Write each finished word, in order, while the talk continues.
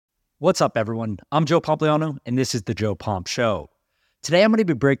What's up, everyone? I'm Joe Pompliano, and this is the Joe Pomp Show. Today, I'm going to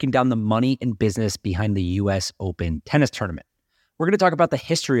be breaking down the money and business behind the U.S. Open tennis tournament. We're going to talk about the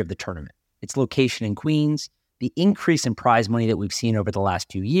history of the tournament, its location in Queens, the increase in prize money that we've seen over the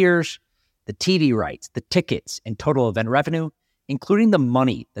last few years, the TV rights, the tickets, and total event revenue, including the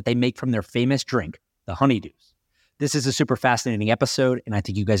money that they make from their famous drink, the Honeydews. This is a super fascinating episode, and I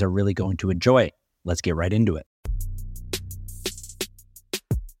think you guys are really going to enjoy it. Let's get right into it.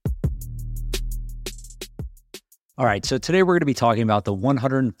 All right, so today we're going to be talking about the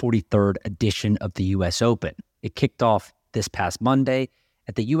 143rd edition of the U.S. Open. It kicked off this past Monday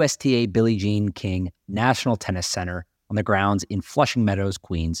at the USTA Billie Jean King National Tennis Center on the grounds in Flushing Meadows,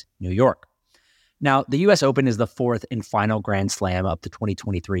 Queens, New York. Now, the U.S. Open is the fourth and final Grand Slam of the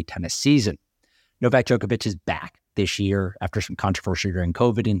 2023 tennis season. Novak Djokovic is back this year after some controversy during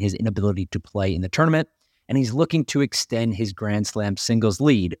COVID and his inability to play in the tournament, and he's looking to extend his Grand Slam singles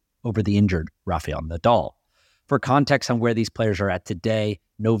lead over the injured Rafael Nadal. For context on where these players are at today,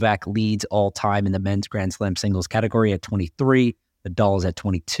 Novak leads all time in the men's Grand Slam singles category at 23, Nadal is at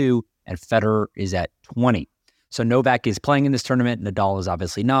 22, and Federer is at 20. So Novak is playing in this tournament, Nadal is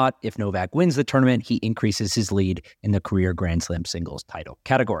obviously not. If Novak wins the tournament, he increases his lead in the career Grand Slam singles title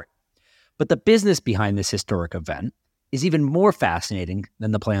category. But the business behind this historic event is even more fascinating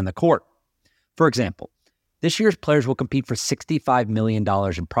than the play on the court. For example, this year's players will compete for $65 million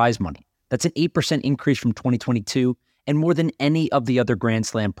in prize money. That's an 8% increase from 2022 and more than any of the other Grand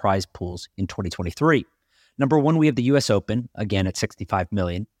Slam prize pools in 2023. Number one, we have the US Open, again at $65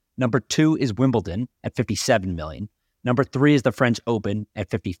 million. Number two is Wimbledon at $57 million. Number three is the French Open at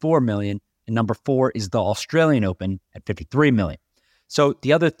 $54 million. And number four is the Australian Open at $53 million. So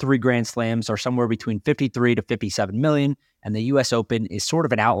the other three Grand Slams are somewhere between $53 to $57 million, and the US Open is sort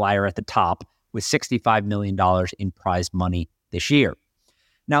of an outlier at the top with $65 million in prize money this year.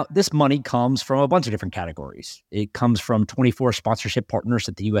 Now, this money comes from a bunch of different categories. It comes from 24 sponsorship partners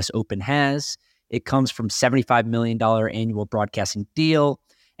that the U.S. Open has. It comes from $75 million annual broadcasting deal.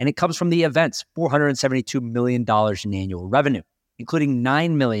 And it comes from the event's $472 million in annual revenue, including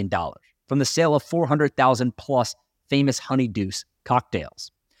 $9 million from the sale of 400,000 plus famous Honeydews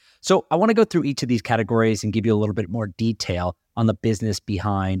cocktails. So I want to go through each of these categories and give you a little bit more detail on the business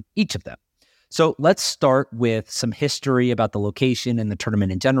behind each of them. So let's start with some history about the location and the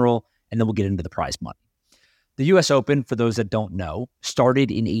tournament in general, and then we'll get into the prize money. The U.S. Open, for those that don't know,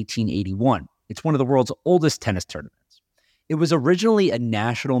 started in 1881. It's one of the world's oldest tennis tournaments. It was originally a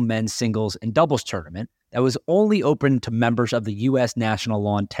national men's singles and doubles tournament that was only open to members of the U.S. National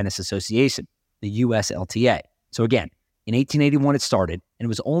Lawn Tennis Association, the USLTA. So again, in 1881 it started, and it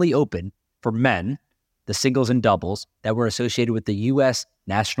was only open for men, the singles and doubles that were associated with the U.S.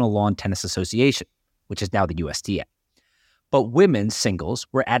 National Lawn Tennis Association, which is now the USTA. But women's singles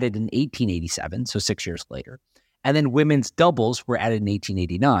were added in 1887, so 6 years later. And then women's doubles were added in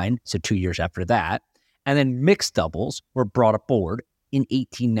 1889, so 2 years after that. And then mixed doubles were brought aboard in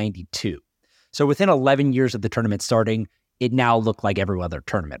 1892. So within 11 years of the tournament starting, it now looked like every other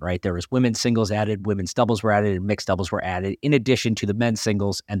tournament, right? There was women's singles added, women's doubles were added, and mixed doubles were added, in addition to the men's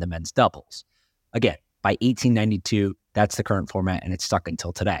singles and the men's doubles. Again, by 1892, that's the current format, and it's stuck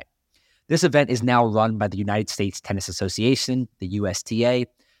until today. This event is now run by the United States Tennis Association, the USTA.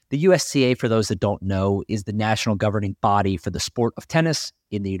 The USTA, for those that don't know, is the national governing body for the sport of tennis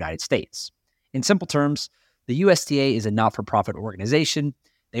in the United States. In simple terms, the USTA is a not-for-profit organization.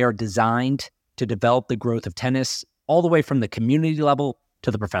 They are designed to develop the growth of tennis all the way from the community level to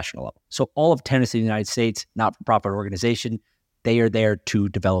the professional level. So all of tennis in the United States, not-for-profit organization, they are there to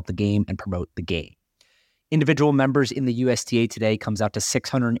develop the game and promote the game. Individual members in the USTA today comes out to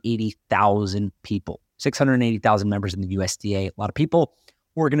 680,000 people. 680,000 members in the USTA, a lot of people.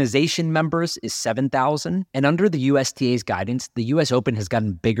 Organization members is 7,000. And under the USTA's guidance, the US Open has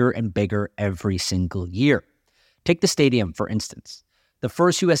gotten bigger and bigger every single year. Take the stadium, for instance. The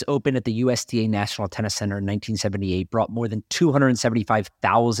first US Open at the USTA National Tennis Center in 1978 brought more than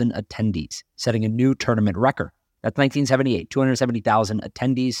 275,000 attendees, setting a new tournament record. That's 1978, 270,000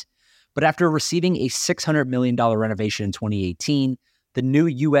 attendees. But after receiving a $600 million renovation in 2018, the new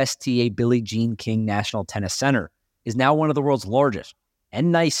USTA Billie Jean King National Tennis Center is now one of the world's largest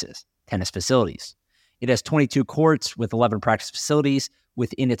and nicest tennis facilities. It has 22 courts with 11 practice facilities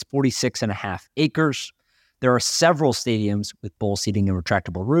within its 46.5 acres. There are several stadiums with bowl seating and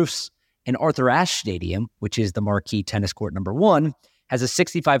retractable roofs. And Arthur Ashe Stadium, which is the marquee tennis court number one, has a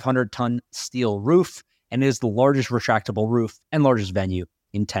 6,500-ton steel roof and is the largest retractable roof and largest venue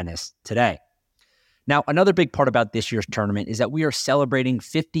in tennis today. Now, another big part about this year's tournament is that we are celebrating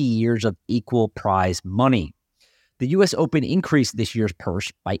 50 years of equal prize money. The U.S. Open increased this year's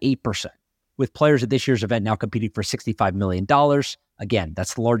purse by 8%, with players at this year's event now competing for $65 million. Again,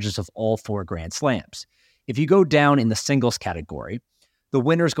 that's the largest of all 4 Grand Slams. If you go down in the singles category, the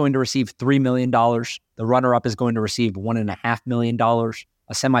winner is going to receive $3 million. The runner-up is going to receive $1.5 million.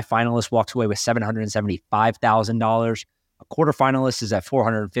 A semifinalist walks away with $775,000. A quarterfinalist is at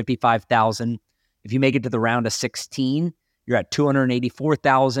 $455,000. If you make it to the round of 16, you're at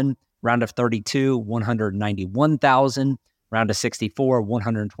 $284,000. Round of 32, $191,000. Round of 64,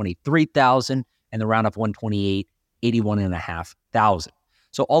 $123,000. And the round of 128, $81,500.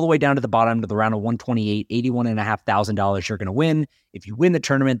 So all the way down to the bottom to the round of 128, $81,500 you're going to win. If you win the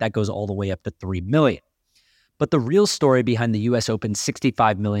tournament, that goes all the way up to $3 million. But the real story behind the U.S. Open's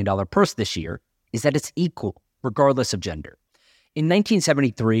 $65 million purse this year is that it's equal, regardless of gender. In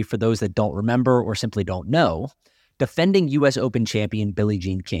 1973, for those that don't remember or simply don't know, defending U.S. Open champion Billie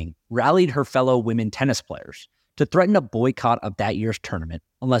Jean King rallied her fellow women tennis players to threaten a boycott of that year's tournament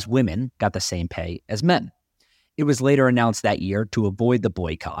unless women got the same pay as men. It was later announced that year, to avoid the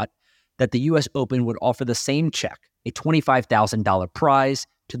boycott, that the U.S. Open would offer the same check, a $25,000 prize,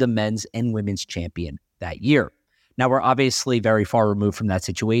 to the men's and women's champion that year. Now, we're obviously very far removed from that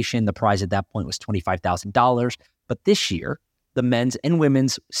situation. The prize at that point was $25,000. But this year, the men's and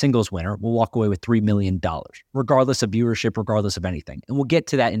women's singles winner will walk away with $3 million, regardless of viewership, regardless of anything. And we'll get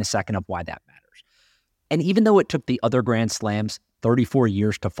to that in a second of why that matters. And even though it took the other Grand Slams 34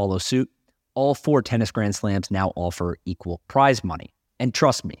 years to follow suit, all 4 tennis Grand Slams now offer equal prize money. And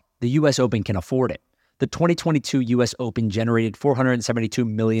trust me, the U.S. Open can afford it. The 2022 U.S. Open generated $472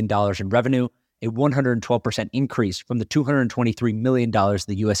 million in revenue, a 112% increase from the $223 million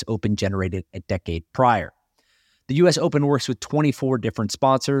the U.S. Open generated a decade prior. The U.S. Open works with 24 different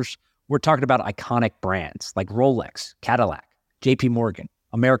sponsors. We're talking about iconic brands like Rolex, Cadillac, JP Morgan,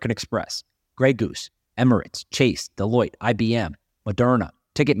 American Express, Grey Goose, Emirates, Chase, Deloitte, IBM, Moderna,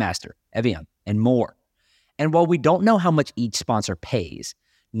 Ticketmaster, Evian, and more. And while we don't know how much each sponsor pays,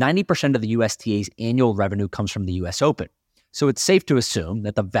 90% of the USTA's annual revenue comes from the U.S. Open. So it's safe to assume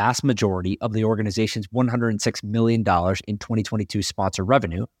that the vast majority of the organization's $106 million in 2022 sponsor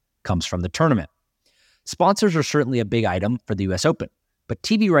revenue comes from the tournament. Sponsors are certainly a big item for the U.S. Open, but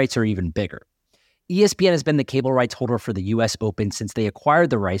TV rights are even bigger. ESPN has been the cable rights holder for the U.S. Open since they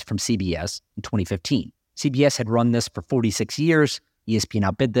acquired the rights from CBS in 2015. CBS had run this for 46 years. ESPN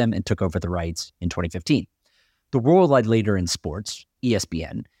outbid them and took over the rights in 2015. The worldwide leader in sports,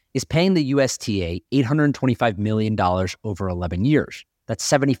 ESPN, is paying the USTA $825 million over 11 years. That's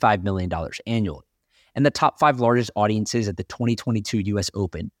 $75 million annually. And the top 5 largest audiences at the 2022 U.S.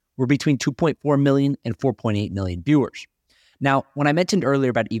 Open were between 2.4 million and 4.8 million viewers. Now, when I mentioned earlier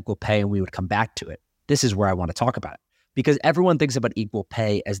about equal pay and we would come back to it, this is where I want to talk about it. Because everyone thinks about equal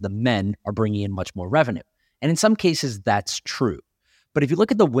pay as the men are bringing in much more revenue. And in some cases, that's true. But if you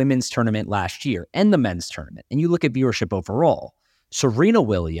look at the women's tournament last year and the men's tournament, and you look at viewership overall, Serena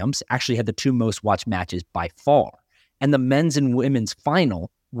Williams actually had the 2 most watched matches by far. And the men's and women's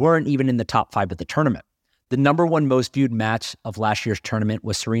final weren't even in the top 5 of the tournament. The number 1 most viewed match of last year's tournament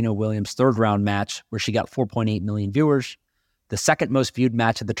was Serena Williams' 3rd round match, where she got 4.8 million viewers. The 2nd most viewed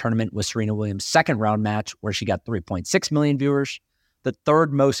match of the tournament was Serena Williams' 2nd round match, where she got 3.6 million viewers. The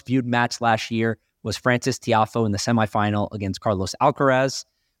 3rd most viewed match last year was Frances Tiafoe in the semifinal against Carlos Alcaraz,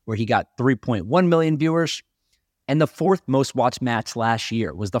 where he got 3.1 million viewers. And the 4th most watched match last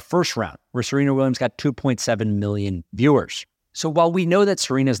year was the 1st round, where Serena Williams got 2.7 million viewers. So while we know that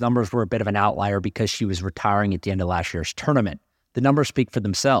Serena's numbers were a bit of an outlier because she was retiring at the end of last year's tournament, the numbers speak for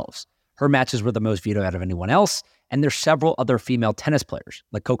themselves. Her matches were the most viewed out of anyone else, and there's several other female tennis players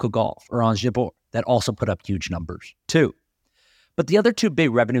like Coco Gauff or Ons Jabeur that also put up huge numbers too. But the other 2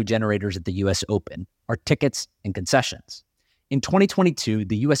 big revenue generators at the U.S. Open are tickets and concessions. In 2022,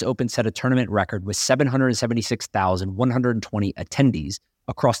 the U.S. Open set a tournament record with 776,120 attendees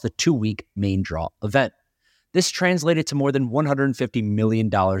across the 2-week main draw event. This translated to more than $150 million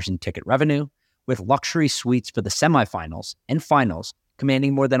in ticket revenue, with luxury suites for the semifinals and finals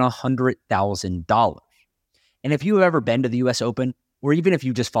commanding more than $100,000. And if you have ever been to the U.S. Open, or even if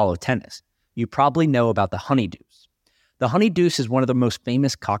you just follow tennis, you probably know about the Honey Deuce. The Honey Deuce is one of the most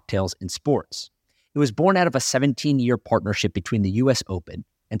famous cocktails in sports. It was born out of a 17-year partnership between the U.S. Open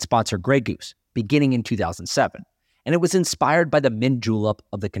and sponsor Grey Goose, beginning in 2007, and it was inspired by the mint julep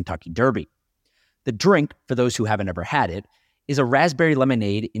of the Kentucky Derby. The drink, for those who haven't ever had it, is a raspberry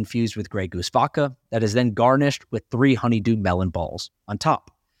lemonade infused with Grey Goose vodka that is then garnished with 3 honeydew melon balls on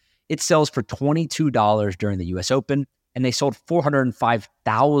top. It sells for $22 during the U.S. Open, and they sold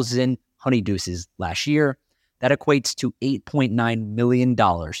 405,000 Honeydeuces last year. That equates to $8.9 million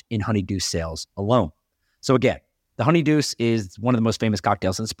in Honeydew sales alone. So again, The Honey Deuce is one of the most famous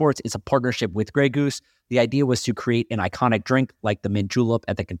cocktails in sports. It's a partnership with Grey Goose. The idea was to create an iconic drink like the Mint Julep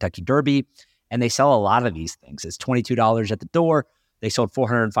at the Kentucky Derby, and they sell a lot of these things. It's $22 at the door. They sold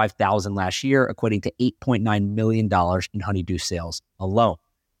 405,000 last year, equating to $8.9 million in Honey Deuce sales alone.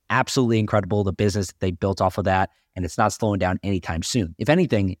 Absolutely incredible, the business that they built off of that, and it's not slowing down anytime soon. If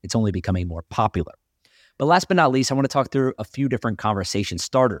anything, it's only becoming more popular. But last but not least, I want to talk through a few different conversation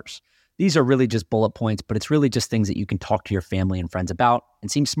starters. These are really just bullet points, but it's really just things that you can talk to your family and friends about and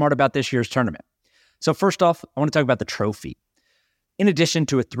seem smart about this year's tournament. So first off, I want to talk about the trophy. In addition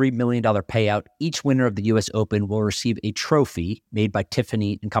to a $3 million payout, each winner of the U.S. Open will receive a trophy made by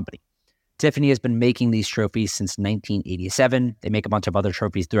Tiffany & Company. Tiffany has been making these trophies since 1987. They make a bunch of other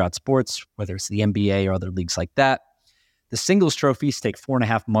trophies throughout sports, whether it's the NBA or other leagues like that. The singles trophies take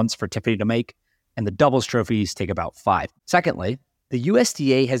 4.5 months for Tiffany to make, and the doubles trophies take about 5. Secondly, the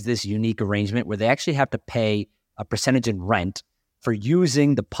USTA has this unique arrangement where they actually have to pay a percentage in rent for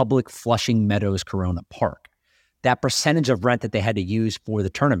using the public Flushing Meadows Corona Park. That percentage of rent that they had to use for the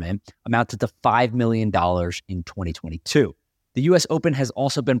tournament amounted to $5 million in 2022. The U.S. Open has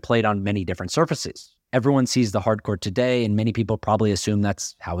also been played on many different surfaces. Everyone sees the hard court today, and many people probably assume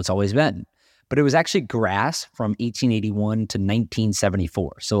that's how it's always been. But it was actually grass from 1881 to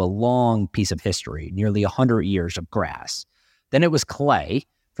 1974, so a long piece of history, nearly 100 years of grass. Then it was clay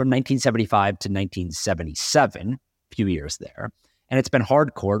from 1975 to 1977, a few years there. And it's been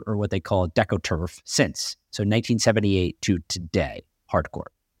hard court, or what they call DecoTurf, since. So 1978 to today, hard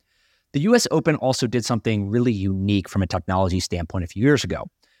court. The U.S. Open also did something really unique from a technology standpoint a few years ago.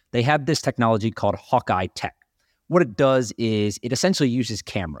 They have this technology called Hawkeye Tech. What it does is it essentially uses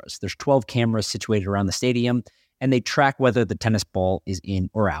cameras. There's 12 cameras situated around the stadium, and they track whether the tennis ball is in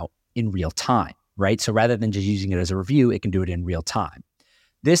or out in real time, right? So rather than just using it as a review, it can do it in real time.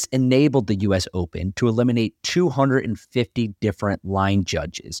 This enabled the U.S. Open to eliminate 250 different line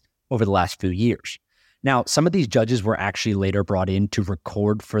judges over the last few years. Now, some of these judges were actually later brought in to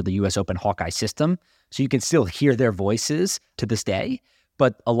record for the U.S. Open Hawkeye system, so you can still hear their voices to this day,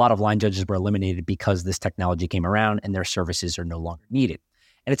 but a lot of line judges were eliminated because this technology came around and their services are no longer needed.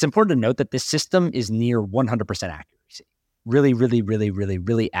 And it's important to note that this system is near 100% accuracy. Really, really, really, really,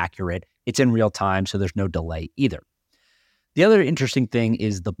 really accurate. It's in real time, so there's no delay either. The other interesting thing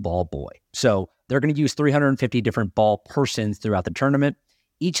is the ball boy. So they're going to use 350 different ball persons throughout the tournament.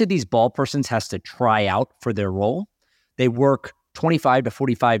 Each of these ball persons has to try out for their role. They work 25 to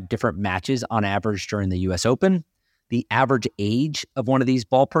 45 different matches on average during the U.S. Open. The average age of one of these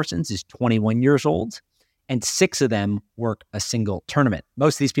ball persons is 21 years old, and 6 of them work a single tournament.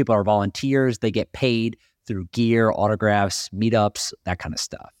 Most of these people are volunteers. They get paid through gear, autographs, meetups, that kind of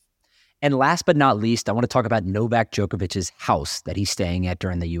stuff. And last but not least, I want to talk about Novak Djokovic's house that he's staying at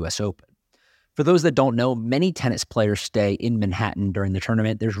during the U.S. Open. For those that don't know, many tennis players stay in Manhattan during the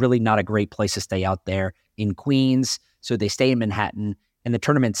tournament. There's really not a great place to stay out there in Queens, so they stay in Manhattan, and the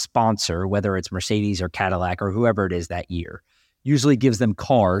tournament sponsor, whether it's Mercedes or Cadillac or whoever it is that year, usually gives them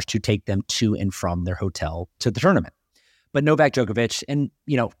cars to take them to and from their hotel to the tournament. But Novak Djokovic, and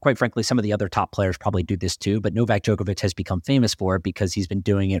quite frankly, some of the other top players probably do this too, but Novak Djokovic has become famous for it because he's been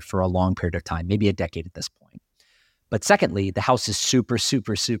doing it for a long period of time, maybe a decade at this point. But secondly, the house is super,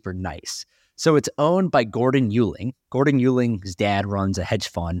 super, super nice. So it's owned by Gordon Euling. Gordon Euling's dad runs a hedge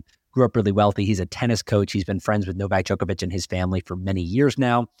fund, grew up really wealthy. He's a tennis coach. He's been friends with Novak Djokovic and his family for many years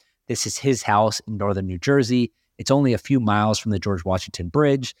now. This is his house in northern New Jersey. It's only a few miles from the George Washington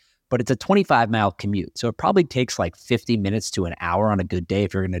Bridge, but it's a 25-mile commute. So it probably takes like 50 minutes to an hour on a good day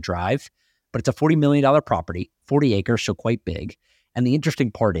if you're going to drive. But it's a $40 million property, 40 acres, so quite big. And the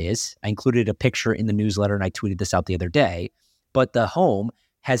interesting part is, I included a picture in the newsletter and I tweeted this out the other day, but the home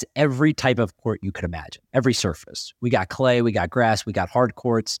has every type of court you could imagine, every surface. We got clay, we got grass, we got hard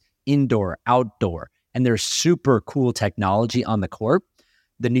courts, indoor, outdoor, and there's super cool technology on the court.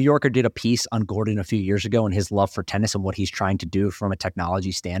 The New Yorker did a piece on Gordon a few years ago and his love for tennis and what he's trying to do from a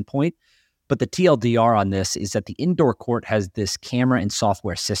technology standpoint. But the TLDR on this is that the indoor court has this camera and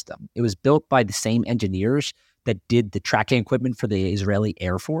software system. It was built by the same engineers that did the tracking equipment for the Israeli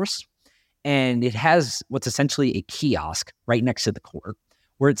Air Force. And it has what's essentially a kiosk right next to the court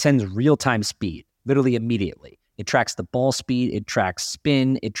where it sends real-time speed, literally immediately. It tracks the ball speed, it tracks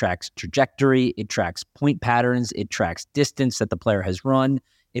spin, it tracks trajectory, it tracks point patterns, it tracks distance that the player has run,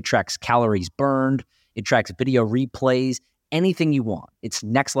 it tracks calories burned, it tracks video replays, anything you want. It's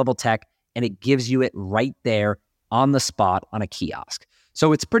next level tech, and it gives you it right there on the spot on a kiosk.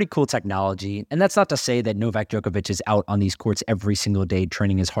 So it's pretty cool technology. And that's not to say that Novak Djokovic is out on these courts every single day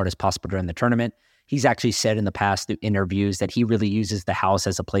training as hard as possible during the tournament. He's actually said in the past through interviews that he really uses the house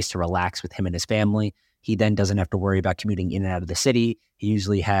as a place to relax with him and his family. He then doesn't have to worry about commuting in and out of the city. He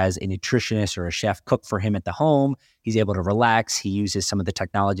usually has a nutritionist or a chef cook for him at the home. He's able to relax. He uses some of the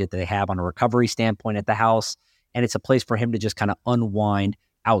technology that they have on a recovery standpoint at the house. And it's a place for him to just kind of unwind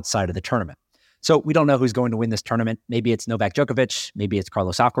outside of the tournament. So we don't know who's going to win this tournament. Maybe it's Novak Djokovic. Maybe it's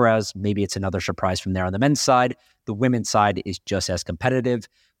Carlos Alcaraz. Maybe it's another surprise from there on the men's side. The women's side is just as competitive.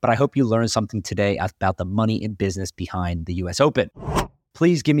 But I hope you learned something today about the money and business behind the US Open.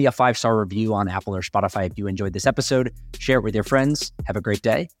 Please give me a 5-star review on Apple or Spotify if you enjoyed this episode. Share it with your friends. Have a great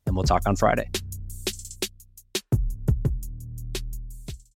day, and we'll talk on Friday.